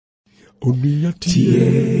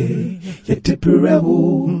Tie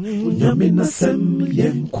yeteperewo nyamina sem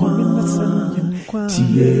yenkwa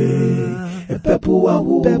tie epepo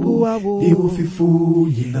awo imufifu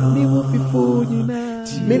yina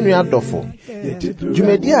Menu adofo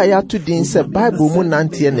Jumedi a ya to din se Bible mu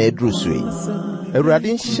nantie na eduru so yi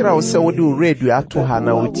Awurade nhyira wo se wo de radio ato ha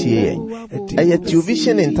na wotie yen Eye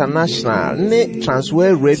Television International ne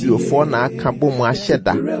Transworld Radio for na aka bom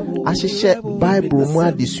ahyeda ahyehye Bible mu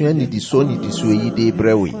adesua ni diso yi de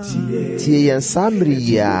brewe tie yen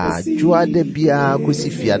samri ya juade bia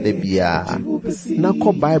kosifia de bia na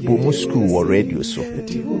ko Bible mu school wo radio so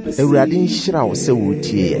Awurade nhyira wo se wo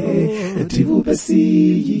tie yen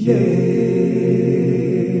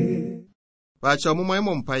Bacha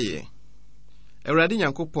mo mpaye Awurade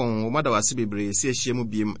Nyankopɔn wo madawase bebree si ahyia mu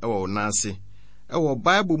biem ɛwɔ onase ɛwɔ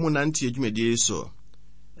Bible mu nantie adwumadi so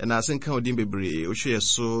ɛna asenka odin bebree wo hwɛ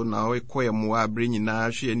so na wo kɔyɛ mo abre nyinaa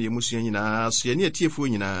hwɛ ne emusua nyinaa so ye ne atiefo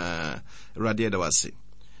nyinaa Awurade dawase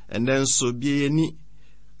ɛnɛ nso bie ni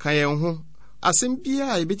kan ho asem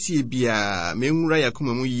bia ebetie bia menwura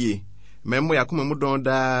yakoma mu yie memmo yakoma mu don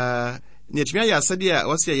da ne atumi ayɛ asade a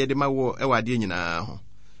wɔse yɛde ma wo ɛwɔ ade nyinaa ho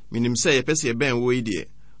minim sɛ yɛpɛse yɛbɛn wo yi de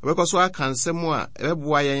obekɔso akansɛm a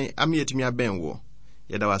ɛbɛboa yɛn ame yɛtumi abɛn wo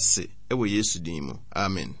yɛda wase ɛwɔ Yesu din mu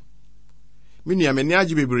amen minua meni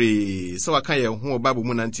agye bebree sɛ waka yɛn ho Bible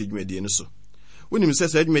mu nantie dwumadie no so wonim sɛ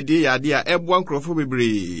saa dwumadie yɛ ade a ɛboa nkrɔfo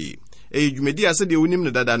bebree ɛyɛ dwumadie a sɛdeɛ wonim no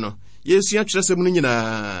dada no Yesu atwerɛsɛm no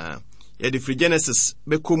nyinaa yɛde firi Genesis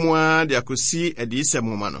bɛkɔmu a de akosi adiyisɛm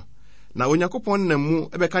nwoma no na Onyankopɔn nam mu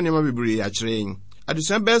ɛbɛka nneɛma bebree akyerɛ yɛn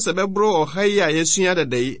adesua bɛsɛ bɛboro ɔha yi a yɛsua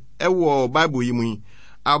dadai ɛwɔ Bible yi mu yi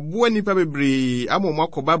aboa nipa bebree amoma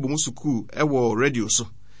kɔ Bible mu sukuu ɛwɔ radio so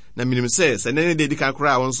na minim sɛ ne de dika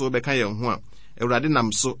kora a wɔn so bɛka yɛn ho a Awurade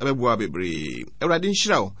nam so ɛbɛboa bebree Awurade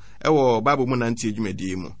nhyira wo ɛwɔ Bible mu nantie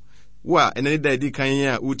dwumadie mu wo a ne da di kan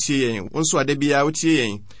a wotie yɛn wɔn so ade bia wotie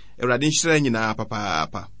yɛn Awurade nhyira nyinaa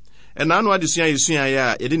papaapa ɛna no adesua yɛsua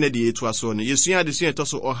ya yɛde na de etu aso no yɛsua adesua ɛtɔ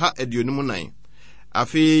so ɔha aduonum nan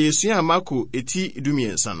afei yɛsua Marko eti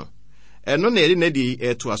dumiɛnsa no ɛno na yɛde na de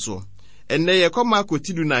etu aso enne ye koma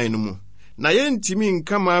kotidu nan no mu na ye ntimi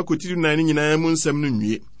nka ma kotidu nan no nyinaa mu nsɛm no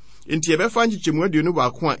nwie enti ye befa nkyekemu aduonu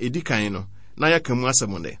baako a edi kan no na ya kamu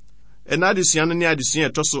asɛm ne ɛna adesua no ne adesua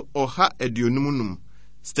ɛtɔ so ɔha aduonum num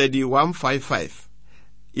study 155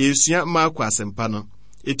 yesua Marko Asɛmpa no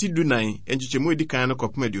eti du nan nkyekemu edi kan no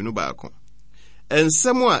kɔpem aduonu baako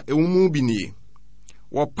ensɛm a ewumu bi nie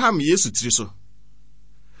wɔpam Yesu tiri so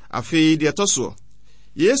afei de ɛtɔ so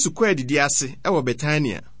Yesu kɔ adidi ase ɛwɔ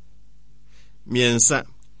Betania miensa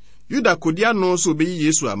Yuda kodia no so beyi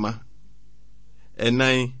Yesu ama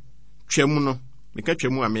enan twemu no meka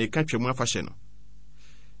twemu a meka twemu afahye no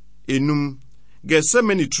enum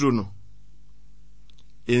Getsemani turo no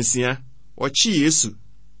ensia ochi Yesu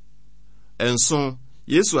enso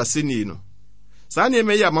Yesu aseni no saa ne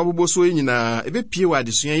me ya mabobo so nyina ebepie wa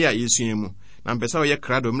adesua ya Yesu mu na mpesa wo ye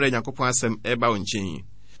krado mra Nyankopɔn asɛm eba wo nkyɛn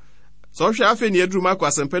so hwɛ afi ne aduru Marko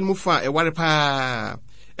Asɛmpa mu fa ɛware paa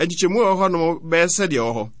agichemu ho no bɛsɛ de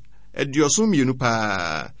ho adioso mienu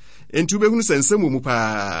paa entu behunu sensem mu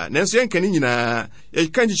paa nanso yɛnkani nyinaa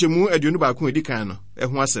yɛka agichemu aduonu baako edi kan no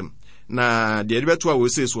ɛho asɛm na de beto a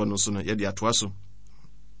woseso no so no yɛde atoa so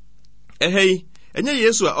ehei enye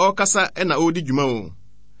Yesu a ɔkasa ɛna odi dwuma o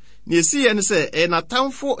ne esi yɛ ne sɛ na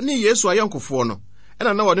tamfo ne Yesu ayɔnkofo no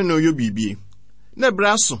ɛna na wɔde no yɔ bibie na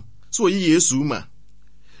braso so oyi Yesu ma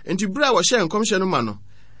enti bra wo hyɛ nkɔmhyɛ no ma no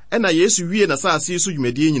ɛna Yesu wie na saase so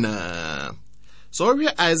dwumadie nyinaa so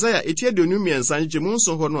ɔhwɛ Isaiah etie de onum miɛnsa nkyemu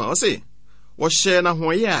nso hɔ no a ɔse wɔhyɛ na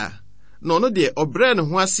hoye a na ɔno de ɔbrɛ ne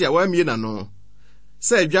ho ase a wamie na no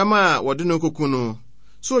sɛ adwama a wɔde no koku no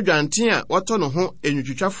so dwanten a wɔtɔ no ho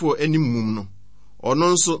enwutwitwafo animmum no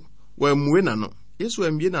ɔno nso wamue na no Yesu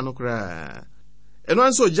amie na no koraa ɛno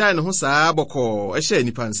nso gyae ne ho saa bɔkɔ ɛhyɛ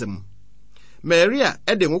nipa nsɛm Maria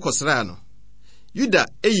ɛde ngo kɔsraa no Yuda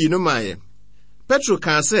eyi no maaye Petro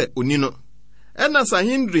kan sɛ oni no ɛna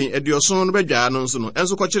sahindrin adioson no badwaa no nso no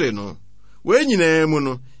enso kɔkyere no we nyinaa mu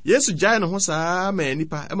no Yesu gyae no ho saa ma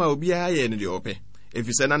nipa ɛma obiara yɛ ne de ɔpɛ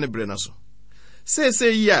efisɛ na ne bre na so sese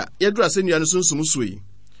yi a yɛduru asɛnnua no sunsum so yi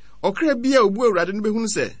ɔkra bia obu Awurade no behunu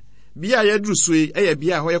sɛ bia yɛduru so yi ɛyɛ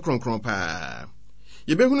bia hɔ yɛ kronkron paa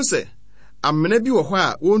yɛbehunu sɛ amena bi wɔ hɔ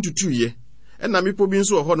a wɔntutuye ɛna mipo bi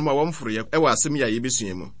nso wɔ hɔ no ma wɔmforo yɛ ɛwɔ asɛm yi a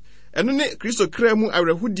yɛbesua mu ɛno ne Kristo kra mu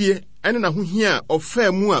awerɛhodie ɛne na ho hia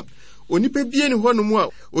ɔfa mu a onipa bie ne hɔ no mu a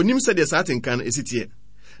onim sɛ de saa tenkan no esitie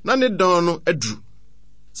na ne dɔn no aduru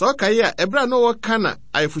sɛ ɔkae a ɛbra no wɔka na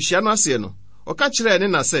ayefuhyia no ase no ɔka kyerɛ ne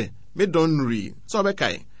na sɛ me dɔn nuri sɛ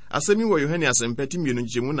ɔbɛkae asɛm yi wɔ Yohane Asɛmpa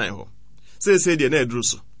 2:9 hɔ sɛ de na aduru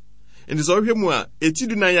so enti sɛ ohwɛ mu a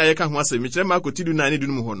etidu nan ya yɛka ho asɛm kyerɛ Marko tidu nan ne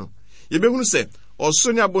dunu mu hɔ no yɛbɛhunu sɛ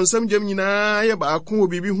ɔsoro ne abonsam gyam nyinaa yɛ baako wɔ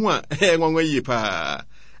biribi ho a nwanwa yie paa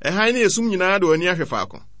ɛhan ne yɛsum nyinaa de wɔni ahwɛ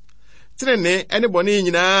faako trenee ɛne bɔne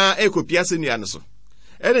nyinaa ɛkɔpia asɛnnua no so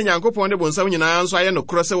ɛne Nyankopɔn de bonsam nyinaa nso ayɛ no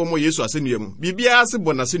korɔ sɛ wɔmmɔ Yesu asɛnnua mu biribiara se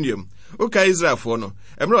bɔ n'asɛnnua mu woka Israelfoɔ no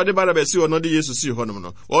ɛmmerɛ ɔde Baraba si hɔ no de Yesu si hɔ nom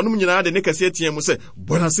no ɔnom nyinaa de ne kɛse atia mu sɛ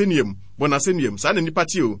bɔ n'asɛnnua mu saa na nipa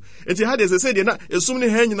tie o enti ha de sɛ deɛ na esum ne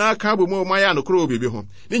ha nyinaa ka bɔ mu ɔma yɛ no korɔ wɔ biribi ho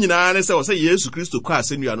ne nyinaa ne sɛ ɔsɛ Yesu Kristo kɔ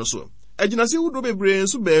asɛnnua no so agyinase hudo bebree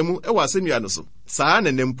nso baa mu ɛwɔ asɛnnua no so saa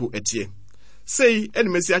na nempo ɛtie sei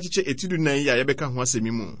ɛne mesi akyekyɛ etidu nan yi a yɛbɛka ho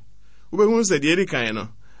asɛm mu wobɛhu sɛ deɛ ɛdi kan no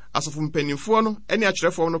asɔfo mpanimfoɔ no ɛne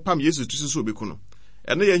akyerɛfoɔ no pam Yesu Kristo so obeku no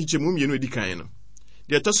ɛno yɛ nhyehyɛmu mmienu edi kan no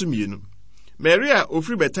deɛ ɛtɔ so mmienu Maria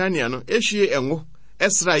ofiri Betania no ehwie ɛnwo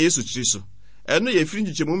ɛsra Yesu Kristo ɛno yɛ firi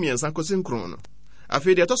nhyehyɛmu mmiɛnsa kɔsi nkron no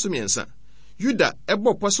afei deɛ ɛtɔ so mmiɛnsa Yuda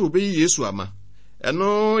ɛbɔ pɔ sɛ obeyi Yesu ama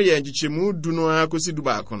ɛno yɛ nhyehyɛmu du no akɔsi du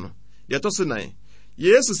baako no deɛ ɛtɔ so nan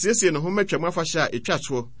Yesu siesie ne ho matwam afahyɛ a etwa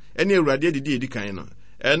toɔ ɛne Awurade adidi edi kan no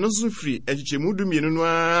ɛno nso firi nhyehyɛmu du mmienu no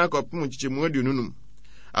akɔpem nhyehyɛmu aduonu no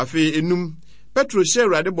afei enum Petro hyɛ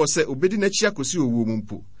Awurade bɔ sɛ obedi n'akyi akosi owuo mu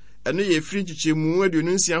mpo ɛno yɛ firi nkyekyɛmu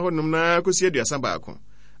aduonu nsia hɔ nom na akosi aduasa baako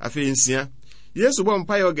afei nsia Yesu bɔ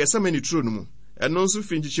mpaeɛ wɔ Getsemane turo no mu ɛno nso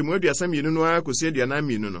firi nkyekyɛmu aduasa mmienu no akosi aduanan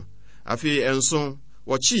mmienu no afei ɛnso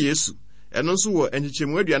wɔkye Yesu ɛno nso wɔ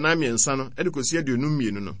nkyekyɛmu aduanan mmiɛnsa no ɛde kosi aduonum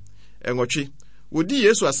mmienu no ɛnwɔtwe wodi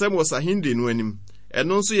Yesu asɛm wɔ sahinde no anim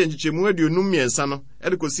ɛno nso yɛ nkyekyɛmu aduonum mmiɛnsa no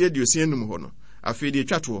ɛde kosi aduosia num hɔ no afei deɛ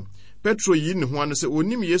etwa toɔ Petro yi ne ho ano sɛ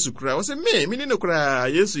onim Yesu kura wɔ sɛ mini no kura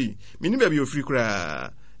Yesu yi mini baabi ofiri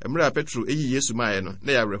kura mmerɛ a Petro eyi Yesu maaɛ no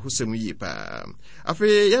na yɛawerɛho sɛm yie paa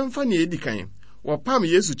afei yɛmfa ne edi kan wɔpam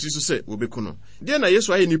Yesu tiri so sɛ wobeku no deɛ na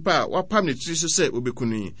Yesu ayɛ nipa a wɔpam ne tiri so sɛ wobeku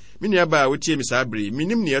no yi me nuaba a wotie me saa bere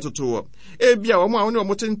minim ne ɛtoto wɔ ebia wɔn a wɔne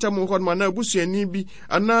wɔn tentam hɔ no ma na abusuani bi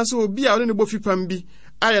anaasɛ obi a wɔne ne bɔ fipam bi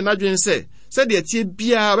ayɛ n'adwen sɛ sɛdeɛ tie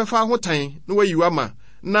biara bɛfa ho tan na wayi wama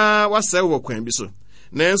na wasɛe wɔ kwan bi so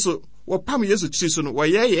nanso wɔpam Yesu tiri so no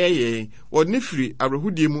wɔyɛyɛyɛ wɔne firi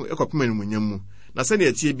awerɛhodie mu ɛkɔpem animuonyam mu na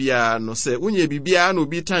sɛnea tie biara no sɛ wonyɛ biribiara na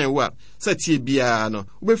obi tan wo a sɛ tie biara no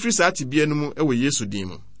wobɛfiri saa tebea no mu ɛwɔ Yesu din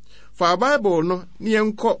mu fa Bible no ne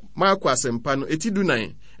yɛnkɔ Marko Asɛmpa no etidu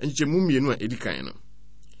nan nkyekyɛmu mmienu a edi kan no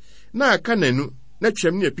na aka nanu na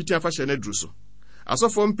twam ne apiti afahyɛ no aduru so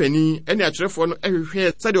asɔfoɔ mpanin ɛne akyerɛfoɔ no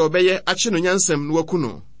ɛhwehwɛ sɛdeɛ ɔbɛyɛ akye no nyansɛm no waku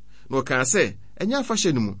no na ɔkaa sɛ ɛnyɛ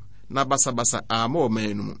afahyɛ no mu na basabasa ama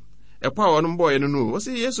ɔman no mu ɛpa a wɔnom bɔɔyɛ no no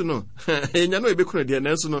wɔsɛ Yesu no ɛnya no ɛbɛku no deɛ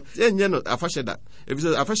nanso no ɛnyɛ no afahyɛ da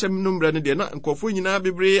ɛfisɛ afahyɛ no mmerɛ no deɛ na nkɔfoɔ nyinaa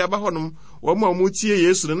bebree aba hɔnom wɔn a wɔtie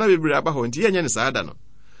Yesu no na bebree aba hɔ nti yɛnyɛ ne saa da no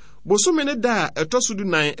bosome ne da a ɛtɔ so du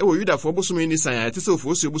nan ɛwɔ Yudafoɔ bosome ne san a ɛte sɛ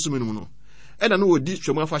ofuosuo bosome no mu no ɛna no wɔdi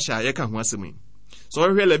twam afahyɛ a yɛka ho asɛm yi sɛ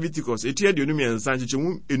ɔhwɛ Leviticus eti aduonu mmiɛnsa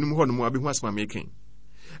nkyekyɛmu enum hɔ nom abɛhu asɛm a meka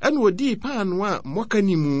ɛna wɔdi paano a mmɔka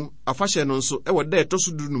ni mu afahyɛ no nso ɛwɔ da ɛtɔ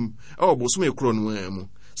so du num ɛwɔ bosome korɔ no mu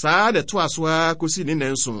saa de to aso a kosi ne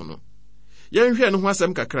nanson no yɛnhwɛ no ho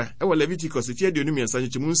asɛm kakra ɛwɔ Leviticus eti aduonu mmiɛnsa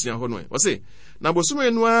nkyekyɛmu nsia hɔ no wɔse na bosome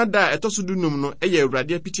no a da ɛtɔ so du num no ɛyɛ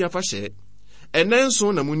Awurade apiti afahyɛ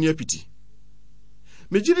ɛnanson na munni apiti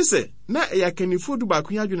megyiri sɛ na ɛyɛ akanifo du baako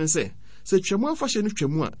yɛ adwene sɛ twam afahyɛ no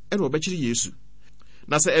twam a ɛna wɔbɛkyere Yesu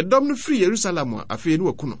na sɛ ɛdɔm no firi Yerusalem a afei no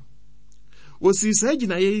waku no wosi saa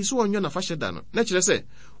gyinaeɛ yi so wɔnyɛ n'afahyɛ da no na kyerɛ sɛ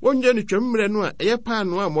wɔnyɛ no twam mmerɛ no a ɛyɛ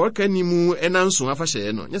paano a mmɔreka ni mu ɛnanson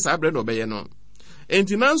afahyɛ no nyɛ saa berɛ na ɔbɛyɛ no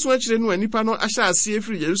enti nanson akyerɛ no a nipa no ahyɛ aseɛ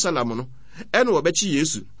firi Yerusalem no ɛna wɔbɛkye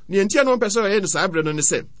Yesu ne ntia no mpɛ sɛ ɔyɛ no saa berɛ no ne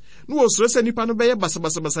sɛ na wɔsuro sɛ nipa no bɛyɛ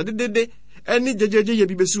basabasabasa dedede ɛne gyegyegye yɛ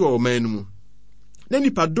bi bɛsi wɔ ɔman no mu na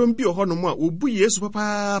nipa dɔm bi wɔ hɔ nom a wɔbu Yesu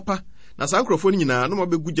papaapa na saa nkurɔfoɔ no nyinaa na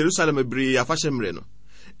wɔbɛgu Jerusalem bebree afahyɛ mmerɛ no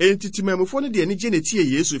enti timamfoɔ no deɛ ne gye ne tie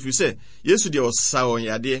Yesu firi sɛ Yesu deɛ ɔsa wɔn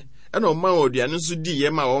yadeɛ ɛna ɔma wɔn aduane nso di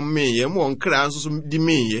yɛ ma wɔn mee yɛ ma wɔn kra nso di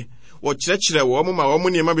mee yɛ wɔkyerɛkyerɛ wɔn ma wɔn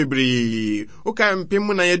nneɛma bebree woka mpem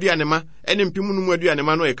mu na yɛaduane ma ɛne mpem no mu aduane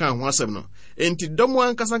ma no ɛka ho asɛm no enti dɔm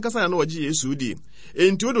ankasa na wɔgye Yesu di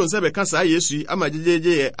enti wodon sɛ bɛka saa Yesu yi ama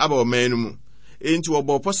gyegyegye yɛ aba ɔman no mu enti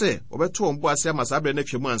wɔbɔ pɔ sɛ wɔbɛto wɔn bo ase ama saa berɛ no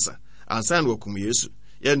atwa mu ansa na wɔkum Yesu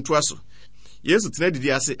yɛntoa so Yesu tena didi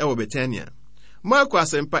ase ɛwɔ Betania Marko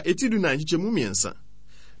Asɛmpa etidu na nkyekyɛmu mmiɛnsa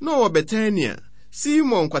na wɔ Betania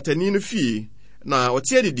Simon kwatani no fie na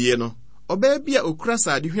ɔte adidie no ɔbaa bi a okura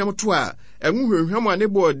saade hwam to a ɛnwo hwehwam a ne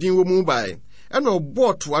bɔ din wɔ mu bae ɛna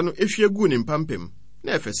ɔbɔ toa no ehwie gu ne mpampam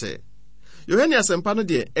na ɛfɛ sɛ Yohane Asɛmpa no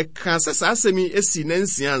deɛ ɛka sɛ saa asɛm yi esi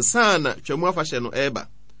nansia ansa na twam afahyɛ no ɛba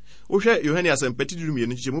wohwɛ Yohane Asɛmpa etidu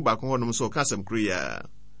mmienu nkyekyɛmu baako hɔ nom so ɔka asɛm koro ya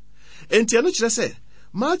enti ɛno kyerɛ sɛ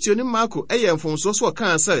Matthew ne Marko ɛyɛ mfonso so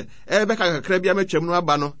ɔka sɛ ɛbɛka kakra bi amatwam no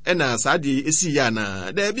aba no ɛna saa de esi ya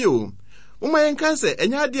na daabi o. Uma yɛnka sɛ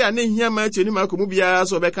ɛnya ade a ne hia Matthew ne Marko mu biara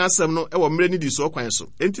so ɔbɛka asɛm no ɛwɔ mmerɛ ne di so kwan so.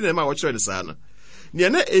 Enti na ma wɔkyerɛ ne saa no. Nea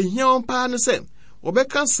na ehia wɔn paa no sɛ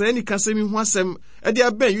wɔbɛka saa ni kasɛm yi ho asɛm ɛde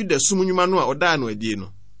abɛn Yuda sum nnwuma no a ɔdaa no adie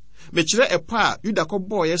no. Mekyerɛ ɛpa a Yuda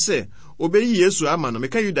kɔbɔɔ yɛ sɛ obeyi Yesu ama no.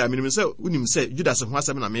 Meka Yuda menim sɛ unim sɛ Juda se ho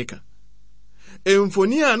asɛm na meka.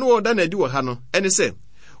 Emfoni a no wɔda na adi wɔ ha no ɛne sɛ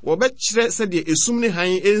wɔbɛkyerɛ sɛdeɛ esum ne han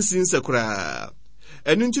ensin sɛ koraa.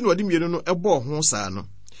 Ɛno nti na wɔde mmienu no ɛbɔɔ ho saa no.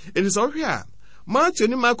 Enti sɛ wohwɛ a Matthew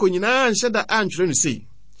ne Marko nyinaa nhyɛ da antwerɛ no sei.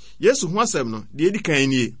 Yesu ho asɛm no deɛ edi kan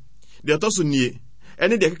nie, deɛ ɔtɔ so nie,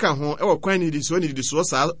 ɛne deɛ keka ho ɛwɔ kwan ne di so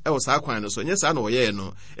saa ɛwɔ saa kwan no so. Nyɛ saa na wɔyɛɛ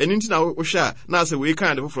no. Ɛno nti na wohwɛ a na sɛ wei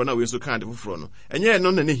kan de foforɔ na wei so kan de foforɔ no. Ɛnyɛ no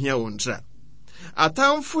na ne hia wɔn ntra.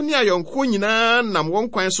 Atamfo ne ayɔnko nyinaa nam wɔn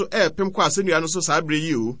kwan so ɛpem kɔ asɛnnua no so saa bere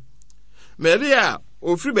yi o. Maria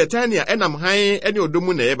ofiri Betania ɛnam han ɛne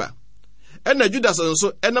odomu na ɛba. Ɛna Judas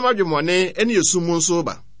nso ɛnam adwemmɔne ɛne esum nso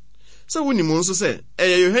ba. Sɛ wonim nso sɛ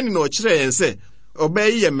ɛyɛ Yohane na ɔkyerɛ yɛn sɛ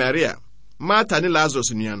ɔbaa yi yɛ Maria, Marta ne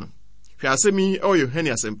Lazarus nua no. Hwɛ asɛm yi ɛwɔ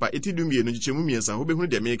Yohane Asɛmpa eti 12 nkyɛmu 3 wobɛhunu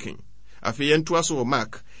deɛ meken. Afei yɛntoa so wɔ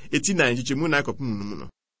Mark eti 9 nkyɛmu 9 kɔpem no mu no.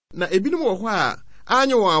 Na ebinom wɔ hɔ a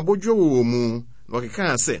anya wɔn abodwo wɔ mu na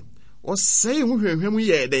ɔkeka sɛ ɔsɛe ho hwehwɛm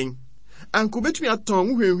yɛ den. Anko betumi atɔn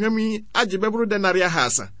ho hwehwɛm yi agye bɛboro denare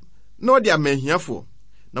ahasa na ɔde amahiafo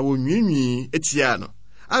na wɔnwiinwii etia no.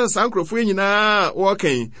 Asa saa nkrɔfo yi nyinaa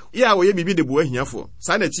wɔkan yɛ a wɔyɛ bibi de bo ahiafo.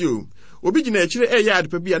 Saa na ti o. Obi gyina akyire ɛyɛ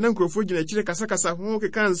adepa bi a na nkrɔfo gyina akyire kasakasa ho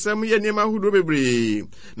keka nsɛm yɛ nneɛma ahodoɔ bebree.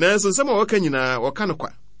 Na nso nsɛm a wɔka nyinaa wɔka no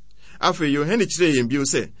kwa. Afei Yohane kyerɛ yɛn bio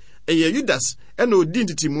sɛ ɛyɛ Judas ɛna odi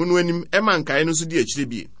ntitimu no anim ɛma nkae no nso di akyire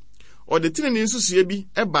bi. Ɔde tenene nsusuye bi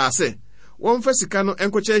ɛbaa sɛ wɔmfa sika no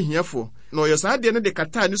ɛnkɔkyɛ ahiafo na ɔyɛ saa deɛ no de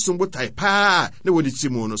kataa ne sombo tae paa na wɔde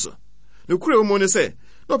timu no so. Ne kura mu ne sɛ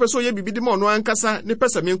na ɔpɛ sɛ ɔyɛ bibi de ma ɔno ankasa ne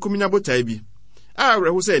pɛsɛ menkominya botae bi. A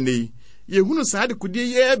awerɛho sɛ ɛnɛ yi yɛhunu saa de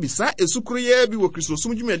kodie yɛ bi saa esukoro yɛ bi wɔ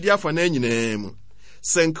Kristosom dwumadi afa na nyinaa mu.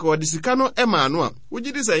 Sɛ nka ɔde sika no ɛma ano a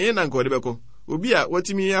wogye di sɛ yɛn na nka ɔde bɛkɔ. Obi a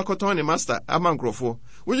watimi akɔtɔn ne master ama nkrɔfo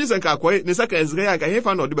wogye sɛ nka akɔe ne saka nsika yɛ nka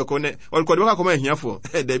hefa na ɔde bɛkɔ ne ɔde bɛkɔ akɔma ahiafo.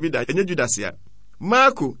 Dabi da ɛnyɛ Judas ya.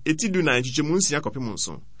 Marko eti 12 nkyɛmu 6 kɔpem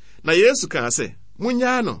nso. Na Yesu kaa sɛ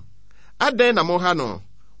munyaa no. Adɛn na mo ha no?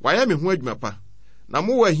 Wayɛ me ho adwuma pa. Na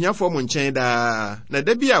mo wɔ ahiafo mo nkyɛn daa. Na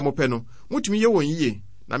da bi a mopɛ no mutumi yɛ wɔn yie.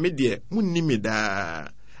 Na me deɛ munni me daa.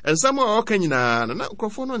 Nsɛm a ɔka nyinaa na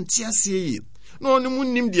nkrɔfo no nte ase yi. Na ɔne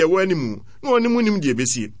munnim deɛ wɔ animu. Na ɔne munnim deɛ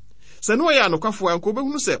besie. Sɛ no yɛ anokwafo anka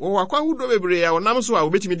obɛhunu sɛ wɔwɔ akwa ahodoɔ bebree a ɔnam so a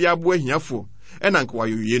obetumi de aboa ahiafo. Ɛna nka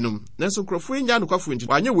wayɛ wienum. Nanso nkrɔfo yi nya anokwafo nti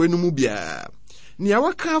wanyɛ wɔ animu biara. Nea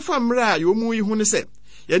waka afa mmerɛ a yɛmu yi ho ne sɛ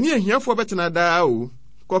yɛne ahiafo bɛtena daa o.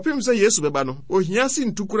 Kɔpem sɛ Yesu bɛba no ohia si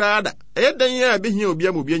ntukura da. Ɛyɛ dan a behia obi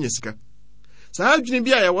a obi anya sika. Saa adwene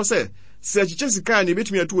bi a yɛwɔ sɛ akyekyɛ sika a ne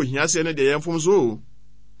betumi ato ohia se no deɛ yɛmfom so o.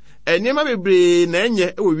 Ɛnneɛma bebree na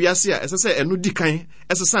ɛnyɛ ɛwɔ wiase a ɛsɛ sɛ ɛno di kan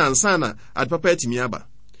ɛsesa ansa na adepapa atumi aba.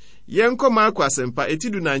 Yɛnkɔ Marko Asɛmpa eti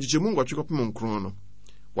 12 nkyɛmu 9 kɔpem 9 no.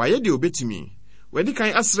 Wayɛ deɛ obetumi. Wadi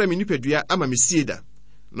kan asra me nipadua ama me sie da.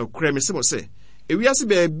 No kora me se mo sɛ ewiase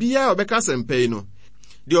baabia a ɔbɛka asɛmpa yi no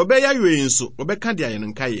deɛ ɔbɛyɛ ayoe nso ɔbɛka deɛ ayɛ no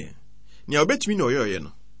nkaeɛ. Nea ɔbɛtumi na ɔyɛɔyɛ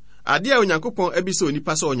no. Ade a Onyankopɔn abi sɛ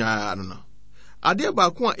onipa sɛ ɔnyaa no no. Ade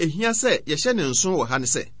baako a ehia sɛ yɛhyɛ ne nso wɔ ha ne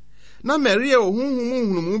sɛ na Maria wɔ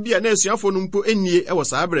honhom bi a na asuafo no mpo ennie ɛwɔ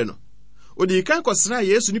saa bere no. Odi kan kɔsra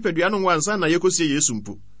Yesu nipadua no wansa na yɛkɔsie Yesu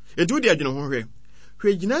mpo. Enti wodi adwene ho hwɛ.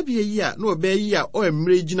 Hwɛ gyina bi yi a na ɔbɛyɛ yi a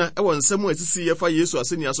ɔmmerɛ gyina ɛwɔ nsɛm a esisi yɛfa Yesu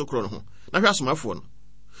asenia so korɔ no ho. Na hwɛ asomafo no.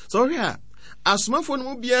 So hwɛ a asomafo no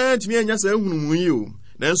mu biara tumi anya saa hunumu yi o.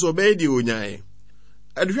 Nanso ɔbɛyɛ deɛ onyae.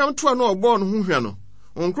 Aduhwam toa no ɔbɔɔ no ho hwɛ no.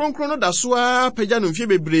 Nkronkron no da so a pagya no mfie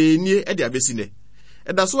bebree nie ɛde abesi ne.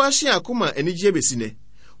 Ɛda so ahye akoma anigye besi ne.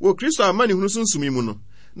 Wɔ Kristo ama ne hunu so nsumi mu no.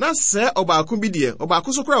 Na sɛ ɔbaako bi deɛ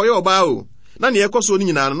ɔbaako so kora ɔyɛ ɔbaa o. Na ne ɛkɔ so no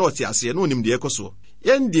nyinaa no ɔte aseɛ na onim deɛ ɛkɔ so.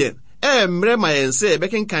 Yɛn deɛ mmerɛ ma yɛn sɛ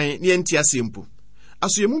bɛkenkan ne yɛn te aseɛ mpo.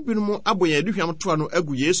 Asoyɛmu binom abɔ yɛn aduhwam toa no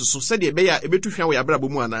agu Yesu so sɛdeɛ ɛbɛyɛ a ɛbɛtu hwa wɔ yɛabrabɔ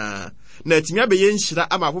mu anaa. Na atumi abɛyɛ nhyira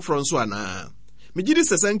ama afoforɔ nso anaa. Megyidi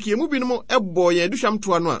sɛ sankiyɛmu binom ɛbɔ yɛn aduhwam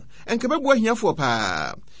toa no a ɛnka bɛboa ahiafoɔ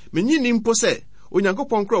paa. Menyi ni mpo sɛ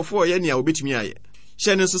Onyankopɔn nkurɔfoɔ yɛ nea obetumi ayɛ.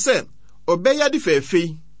 Hyɛ ne nso sɛ ɔbɛyɛ ade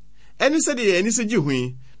fɛɛfɛi. Ɛne sɛdeɛ yɛn ani sɛ gye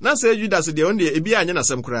hui. Na sɛ Judas deɛ ɔno deɛ ebi anyɛ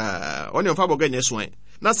n'asɛm koraa. Ɔne ɔmfa bɔga nyɛ soan.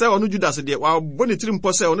 Na sɛ ɔno Judas deɛ wabɔ ne tirim mpo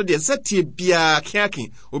sɛ ɔno deɛ sɛteɛ biaa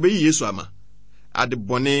keake obɛyi Yesu ama. Ade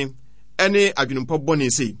bɔne ɛne adwenempɔ bɔne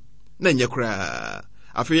sei na nyɛ koraa.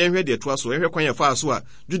 Afei yɛnhwɛ deɛ toa so yɛhwɛ kwan yɛfa so a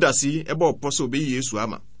Judas yi ɛbɔ ɔpɔ sɛ obɛyi Yesu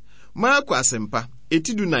ama. Marko Asɛmpa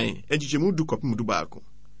etidunan enchichemu du kopim du baako.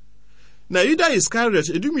 Na Yuda Iscariot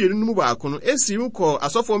edumienu no mu baako no esi mu kɔ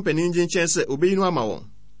asɔfo mpanin nkyɛn sɛ obeyinu ama wɔn.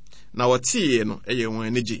 Na wɔtee no ɛyɛ wɔn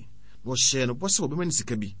anigye. Na wɔhyɛ no bɔ sɛ wɔbɛma ne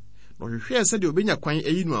sika bi. Na wɔhwehwɛ sɛ de obenya kwan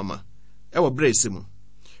ayi no ama. Ɛwɔ brɛ ese mu.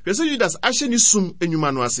 Hwɛ sɛ Judas ahyɛ ne sum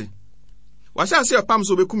enwuma no ase. Wahyɛ ase ɔpam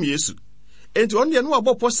so obekum Yesu. Enti ɔno deɛ no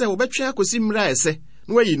wabɔ pɔ sɛ wɔbɛtwe akosi mmra ɛsɛ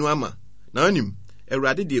na wayi no ama. Na anim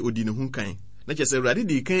Awurade deɛ odi ne ho kan. Na kyerɛ sɛ Awurade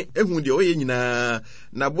de kan ehu deɛ ɔyɛ nyinaa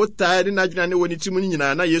na botaa de n'adwena ne wɔ ne tirim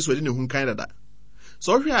nyinaa na Yesu ɔde ne ho kan dada.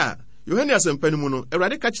 So ɔhwɛ a Yohane Asɛmpa no mu no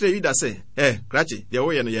Awurade ka kyerɛ Yuda sɛ krakye deɛ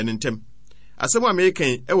wɔyɛ no yɛ ne ntɛm. Asɛm a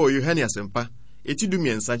mekan ɛwɔ Yohane Asɛmpa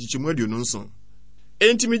etidumiɛnsa kyekyɛmu 29.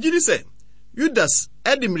 Enti megye di sɛ Judas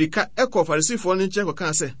ɛde mmirika ɛkɔ Farisifoɔ no nkyɛn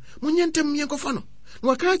kɔka sɛ monyɛ ntɛm yɛnkɔfa no.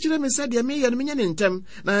 Na wɔka kyerɛ me sɛ deɛ meyɛ no menyɛ ne ntɛm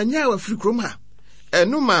na anyɛ a wafiri kurom ha.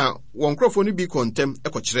 Ɛno ma wɔn nkurɔfoɔ no bi kɔ ntɛm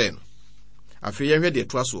ɛkɔkyerɛɛ no. Afei yɛhwɛ deɛ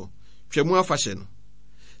toa so Twɛmu afahyɛ no.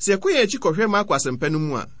 Sɛ yɛkɔ yɛn akyi kɔhwɛ Marko Asɛmpa no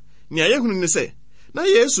mu a nea yɛhunu ne sɛ na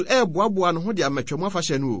Yesu ɛɛboaboa no ho de ama Twɛmu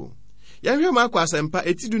afahyɛ no o. Yɛhwɛ Marko Asɛmpa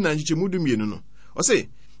etidunan kyekyɛmu 12 no. Ɔse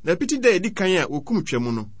na piti da edi kan a okum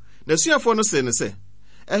Twɛmu no. Na suafoɔ no sɛ ne sɛ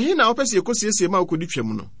ɛhe na wɔpɛ sɛ yɛkɔsiesie ma okodi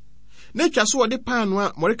Twɛmu no. Na atwa so wɔde paano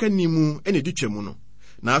a mmɔreka ni mu ɛna di Twɛmu no.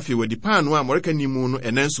 Na afei wɔde paano a mmɔreka ni mu no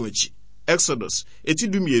ɛnanso akyi. Exodus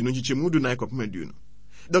etidumienu kyekyɛmu 9:20.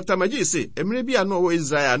 Dr. Magye se emre bi a no wɔ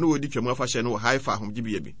Israel no wodi Twɛmu afahyɛ no wɔ Haifa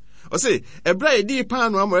ahomgyebea bi. Ɔse ɛbra edi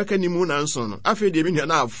paano a mmɔreka ni mu nanso no afei de bi nua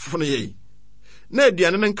na afono yɛ. Na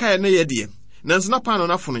aduane no nkae na yɛ de. Nanso na paano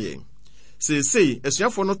na afono yɛ. Seesei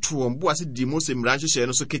asuafo no to wɔn bo ase di Mose mmara nhyehyɛ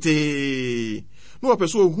no so ketee. Na wɔpɛ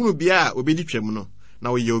so ohunu bia a obedi Twɛmu no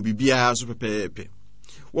na wɔyɛ obibia so pɛpɛɛpɛ.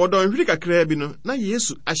 Wɔdɔn hwiri kakra bi no na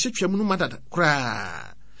Yesu ahyɛ Twɛmu no madada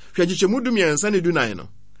koraa. Hwɛ kyekyɛmu 12 no.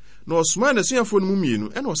 Na ɔsoma na suafo no mu mmienu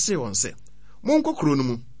ɛna ɔsee wɔn sɛ monkɔ kuro no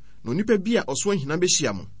mu na onipa bi a ɔso ahina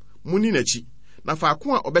behyia mo muni n'akyi na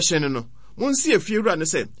faako a ɔbɛhyɛ no monsi afie wura ne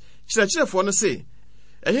sɛ kyerɛkyerɛfoɔ no se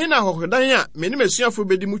ɛhe na ahɔhodan a me ne masuafo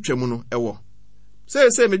bedi mu Twɛmu no ɛwɔ.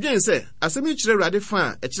 Sɛ medwen sɛ asɛm yi kyerɛ Awurade fa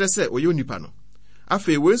a ɛkyerɛ sɛ ɔyɛ onipa no.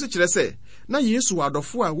 Afei wei nso kyerɛ sɛ na Yesu wɔ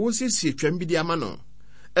adɔfo a wɔsiesie Twɛmu bi de ama no.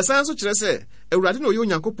 Ɛsan nso kyerɛ sɛ Awurade na ɔyɛ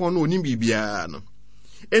Onyankopɔn no onim biribiara no.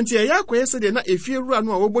 Enti ɛyɛ akɔyɛ sɛ deɛ na efie wura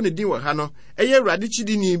no a wɔbɔ ne din wɔ ha no ɛyɛ Awurade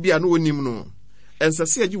kyidini bi a no onim no.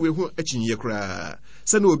 Ɛnsase agye wei ho akyinye koraa.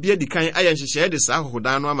 Sɛ na obi adi kan ayɛ nhyehyɛe de saa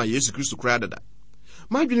ahohodan no ama Yesu Kristo koraa dada.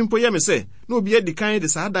 Madwene mpo yɛ me sɛ na obi adi kan de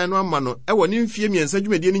saa dan no ama no ɛwɔ ne mfie mmiɛnsa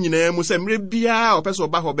dwumadie no nyinaa mu sɛ mmere biara ɔpɛ sɛ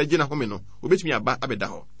ɔba hɔ bɛgye na home no obetumi aba abɛda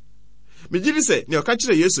hɔ. Megye di sɛ ne ɔka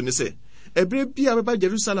kyerɛ Yesu ne sɛ ɛberɛ bi a bɛba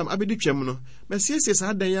Jerusalem abɛdi Twɛmu no masiesie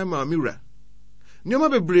saa dan yɛ ama me wura.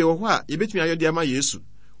 Nneɛma bebree wɔ hɔ a yɛbɛtumi ayɔ de ama Yesu.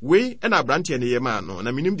 Wei ɛna abrante ne yɛ ma no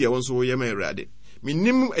na minim deɛ wɔn nso yɛ ma Awurade.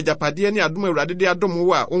 Minim agyapadeɛ ne adom Awurade de adom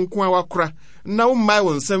wo a onko a wakora na wo mmaa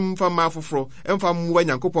wo nsɛm mfa ma afoforo ɛmfa mmoa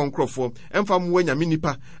Nyankopɔn nkurɔfoɔ ɛmfa mmoa Nyame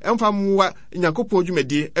nipa ɛmfa mmoa Nyankopɔn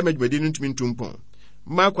dwumadie ɛma dwumadie no ntumi ntumpɔn.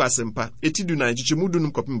 Marko Asɛmpa etidunan kyekyɛmu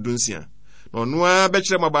 12:16. Na ɔno a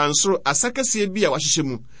bɛkyerɛ mo abansoro asakɛseɛ bi a wahyehyɛ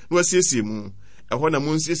mu na wasiesie mu. Ɛhɔ na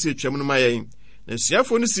monsiesie Twɛmu no ma yɛn. Na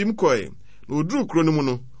suafo no sim kɔe na oduru kuro no mu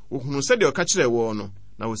no ohunu sɛ deɛ ɔka kyerɛ wɔn no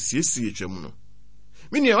na wɔsiesie Twɛmu no.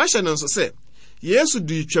 Menua wahyɛ no nso sɛ Yesu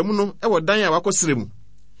di Twɛmu no ɛwɔ dan a wakɔsrɛ mu.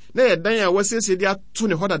 Na yɛ dan a wasiesie de ato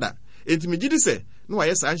ne hɔ dada. Enti megye di sɛ na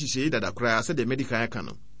wayɛ saa nhyehyɛe dada koraa sɛ deɛ medikan aka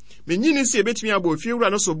no. Menyini sɛ ebetumi abɔ ofie wura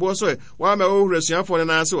no so boɔ so wɔama wɔhura suafo no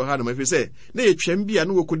n'ase wɔ ha no mafi sɛ na yɛ Twɛmu bi a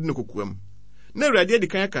no wɔkɔdi no kokoam. Na Awurade adi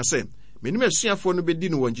kan aka sɛ menim asuafo no bedi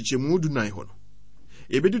no wɔ nkyekyɛmu 12 hɔ no.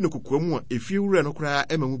 Ebedi no kokoam a efie wura no koraa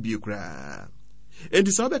ɛma mu bie koraa.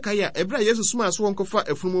 Enti sɛ wobɛka yɛ a ɛberɛ a Yesu soma so wɔnkɔfa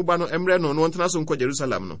afunumu ba no mmerɛ no wɔntena so nkɔ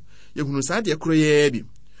Jerusalem no yɛhunu saa deɛ koro yɛɛ bi.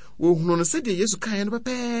 Wɔhunu no sɛdeɛ Yesu kaeɛ no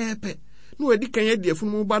pɛpɛɛpɛ na wɔadi kan adi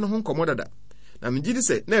afunumu ba no ho nkɔmmɔ dada. Na megye di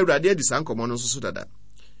sɛ na Awurade adi saa nkɔmmɔ no nso so dada.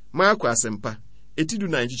 Marko Asɛmpa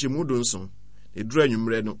etidunan kyekyɛmu 7. Eduru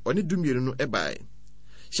anwummerɛ no ɔne 12 no ɛbae.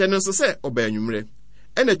 Hyɛ no nso sɛ ɔba anwummerɛ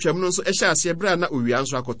ɛna Twɛmu no nso ɛhyɛ aseɛ berɛ a na owia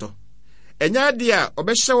nso akɔtɔ. Ɛnyɛ adeɛ a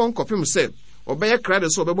ɔbɛhyɛ wɔn kɔpem sɛ ɔbɛyɛ krade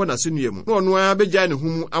so ɔbɛbɔ n'asennua mu na ɔno ara bɛgya ne ho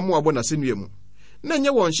mu amoabɔ n'asennua mu. Na nyɛ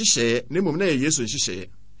wɔn nhyehyɛeɛ na mmom na yɛ Yesu nhyehyɛeɛ.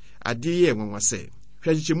 Adeɛ yɛ nwanwa sɛ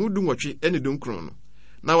hwɛ kyekyɛmu 18 ne 19 no.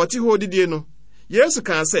 Na wɔte hɔ didie no Yesu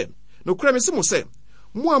kaa sɛ nokora mese mo sɛ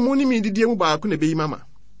mo a mo ne me didie mu baako na ɛbɛyi mama.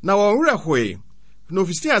 Na wɔn werɛ hoe na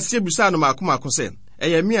ofisi aseɛ bisaa no maako sɛ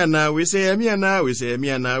ɛyɛ me anaa wei sɛ ɛyɛ me anaa wei sɛ ɛyɛ me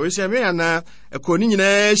anaa wei sɛ ɛyɛ me anaa ɛkɔɔ ne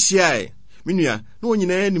nyinaa hyiae. Me nua na wɔn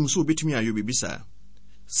nyinaa nim sɛ obetumi ayɛ obibi saa.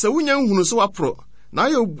 Sɛ wonya nhunu so wapro na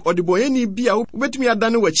ayɛ ɔdebɔyɛni bi a wobetumi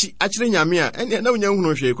adane w'akyi akyerɛ Nyame a ɛne na wonya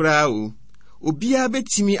nhunu hwee koraa o. Obiara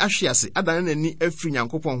betumi ahwe ase adane n'ani afiri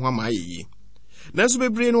Nyankopɔn ho ama ayɛ yie. nanso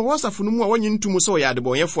bebree no wasafo no mu a wonyi ntumu sɛ ɔyɛ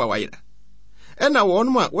adebɔnyɛfo a wayera ɛna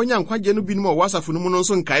wɔnom a wonya nkwagye no binom a wasafo no mu no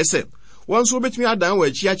nso nkae sɛ wɔn nso betumi adan wɔ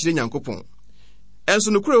akyi akyerɛ Nyankopɔn.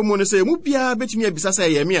 Ɛnso no kura mu no sɛ mu bia betumi abisa sɛ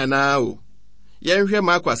ɛyɛ me anaa o. Yɛnhwɛ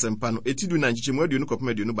Marko Asɛmpa no etidu na nkyekye aduonu kɔpem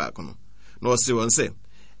aduonu baako no na ɔse wɔn sɛ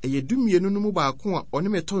ɛyɛ dumienu no mu baako a ɔne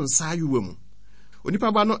meto nsa ayowa mu.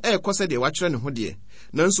 Onipa ba no ɛkɔ sɛ deɛ wakyerɛ ne ho deɛ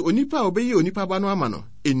nanso onipa a obɛyɛ onipa ba no ama no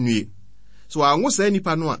ennue. So anwo saa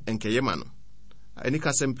nipa no a ɛnkɛyɛ ma no. Ani ka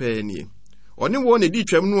sɛmpɛ nie. Ɔne wɔ ne di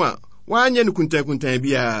twam no a wanyɛ no kuntankuntan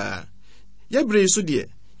biara. Yɛbrɛ so deɛ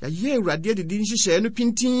yɛyɛ Awurade de din hyehyɛ no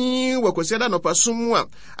pintin wɔ kwasiada nɔpa som mu a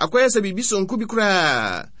akɔyɛ sɛ bibi sonko bi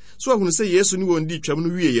koraa. So ahunu sɛ Yesu ne wɔn di twam no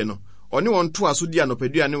wieye no ɔne wɔn to aso di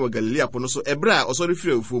anɔpadua ne wɔ Galilea po no so ɛbrɛ a ɔsɔre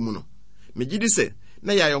firi awufuo mu no. Megye di sɛ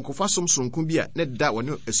na yɛ ayɔnkofa som sonko bi a ne da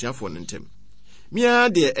wɔne asuafoɔ no ntam. Mia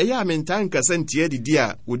deɛ ɛyɛ amentan nkasa ntia didi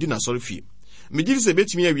a wodi na sɔre fie. Megye di sɛ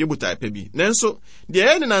betumi awie botaa pa bi. Nanso deɛ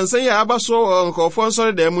ɛyɛ ne nansan yɛ aba so wɔ nkɔfɔ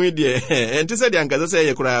nsɔre da mu deɛ ɛnte sɛ deɛ ankasa sɛ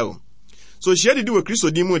ɛyɛ koraa o. So hyia didi wɔ Kristo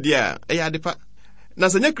din mu deɛ a ɛyɛ adepa. Na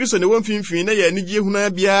sɛ nyɛ Kristo ne wɔn mfimfini na yɛ anigye huna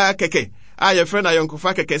biara kɛkɛ a yɛfrɛ na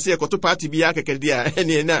ayɔnkofa kɛkɛ sɛ yɛkɔto party biara kɛkɛ deɛ a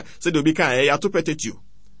ɛne na sɛ deɛ obi ka ɛyɛ ato pɛtɛtuo.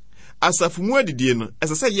 Asafo mu adidie no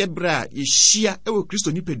ɛsɛ sɛ yɛbrɛ a yɛhyia ɛwɔ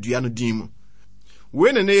Kristo nipadua no din mu.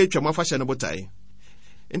 Wei na yɛ twam afahyɛ no botae.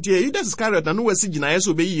 Nti Judas Iscariot na no wasi gyinaeɛ sɛ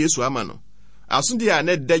obeyi Yesu ama no. Aso deɛ a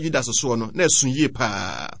na da Judas so no na ɛso yie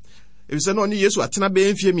paa. Ebisɛ na ɔne Yesu atena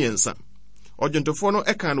bɛyɛ mfie miɛnsa. Ɔdwontofoɔ no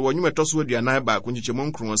ɛka no wɔ nnwuma ɛtɔ so aduanan baako nkyekyɛmu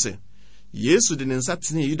nkron sɛ Yesu de ne nsa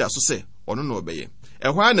tenee Judas so sɛ ɔno na ɔbɛyɛ.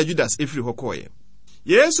 Ɛhɔ na Judas efiri hɔ kɔɔyɛ.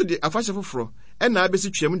 Yesu de afahyɛ foforo ɛna abɛsi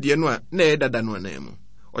twam deɛ no a na ɛyɛ dada no anan mu.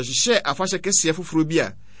 Ɔhyehyɛ afahyɛ kɛseɛ foforo bi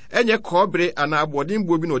a ɛnyɛ kɔɔbere anaa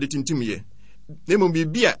aboɔdenboɔ bi na ɔde tintimyɛ. Na mmom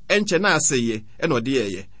biribi a ɛnkyɛ na asɛyɛ ɛna ɔde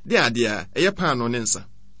yɛyɛ. De adeɛ a ɛyɛ paano ne nsa.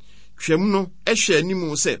 Twam no ɛhwɛ anim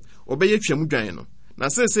sɛ ɔbɛyɛ twam dwan no. Na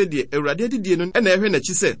sɛ deɛ Awurade adidie no ɛna ɛhwɛ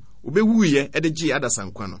n'akyi sɛ obɛwuiɛ ɛde gye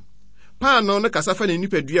adasankwa no. Paano no kasa fa ne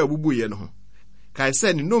nipadua a obubuiɛ no ho. Kae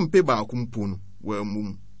sɛ ne nnompe baako mpo no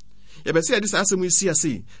wɔamum. Yɛbɛsɛ yɛde saa asɛm yi si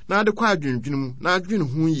ase na ade kɔ adwendwene mu na adwene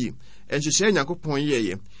ho yi. Ɛnhyehyɛ Nyankopɔn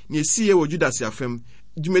yɛyɛ. Ne esiye wɔ Judas afam.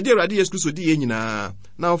 Dwumadi Awurade Yesu Kristo di yɛ nyinaa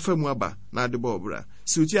na ɔfa mu aba na ade bɔ ɔbra.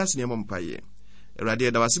 Si uti ase nneɛma mpaeɛ. Awurade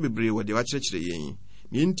yɛda wase bebree wɔ deɛ wakyerɛkyerɛ yɛn yi.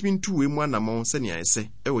 Ne ntimi ntu wei mu anammɔn sɛnea ɛsɛ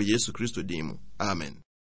ɛwɔ Yesu Kristo din mu. Amen.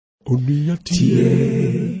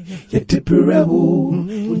 Tie yetipirebo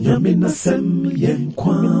unyamina sem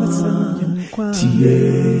yenkwa tie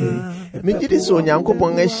Megye di sɛ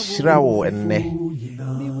Onyankopɔn ahyira wo nnɛ.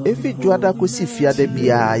 Efi dwada kosi fiada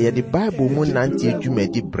bia yɛde Bible mu nante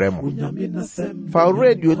adwumadi brɛ mo. Fa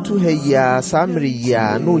radio to ha yi a saa mmere yi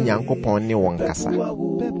a na Onyankopɔn ne wɔn kasa.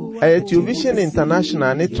 Ɛyɛ Television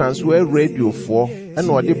International ne Transworld Radio foɔ ɛna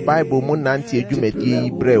ɔde Bible mu nante adwumadi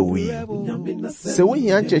yi brɛ wo yi. Sɛ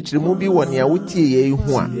wohia nkyerɛkyerɛmu bi wɔ nea wotie yɛ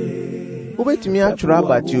ho a, wobɛtumi atwerɛ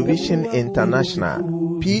aba Television International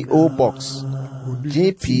P.O. Box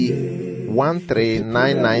GP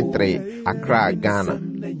 13993 Accra, Ghana.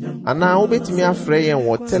 Ana wobɛtumi afrɛ yɛn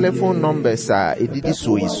wɔ telephone numbers a edidi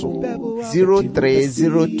so yi so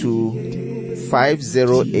 0302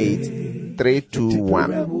 508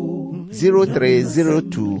 321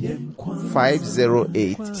 0302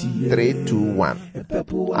 508 321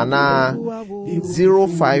 ana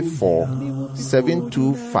 054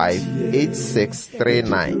 725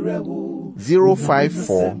 8639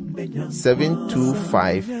 054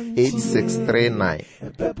 725 8639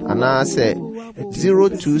 ana say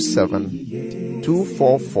 027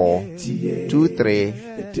 244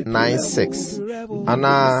 2396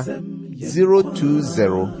 ana 020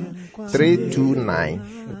 329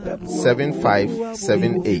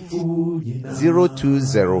 7578 020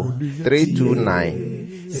 329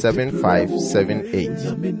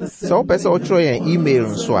 7578. So pesa otro yen email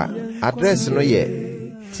nso a address no ye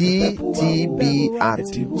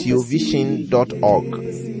ttb@theovision.org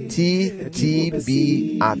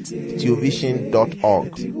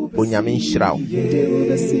ttb@theovision.org. Onyame nhyira wo.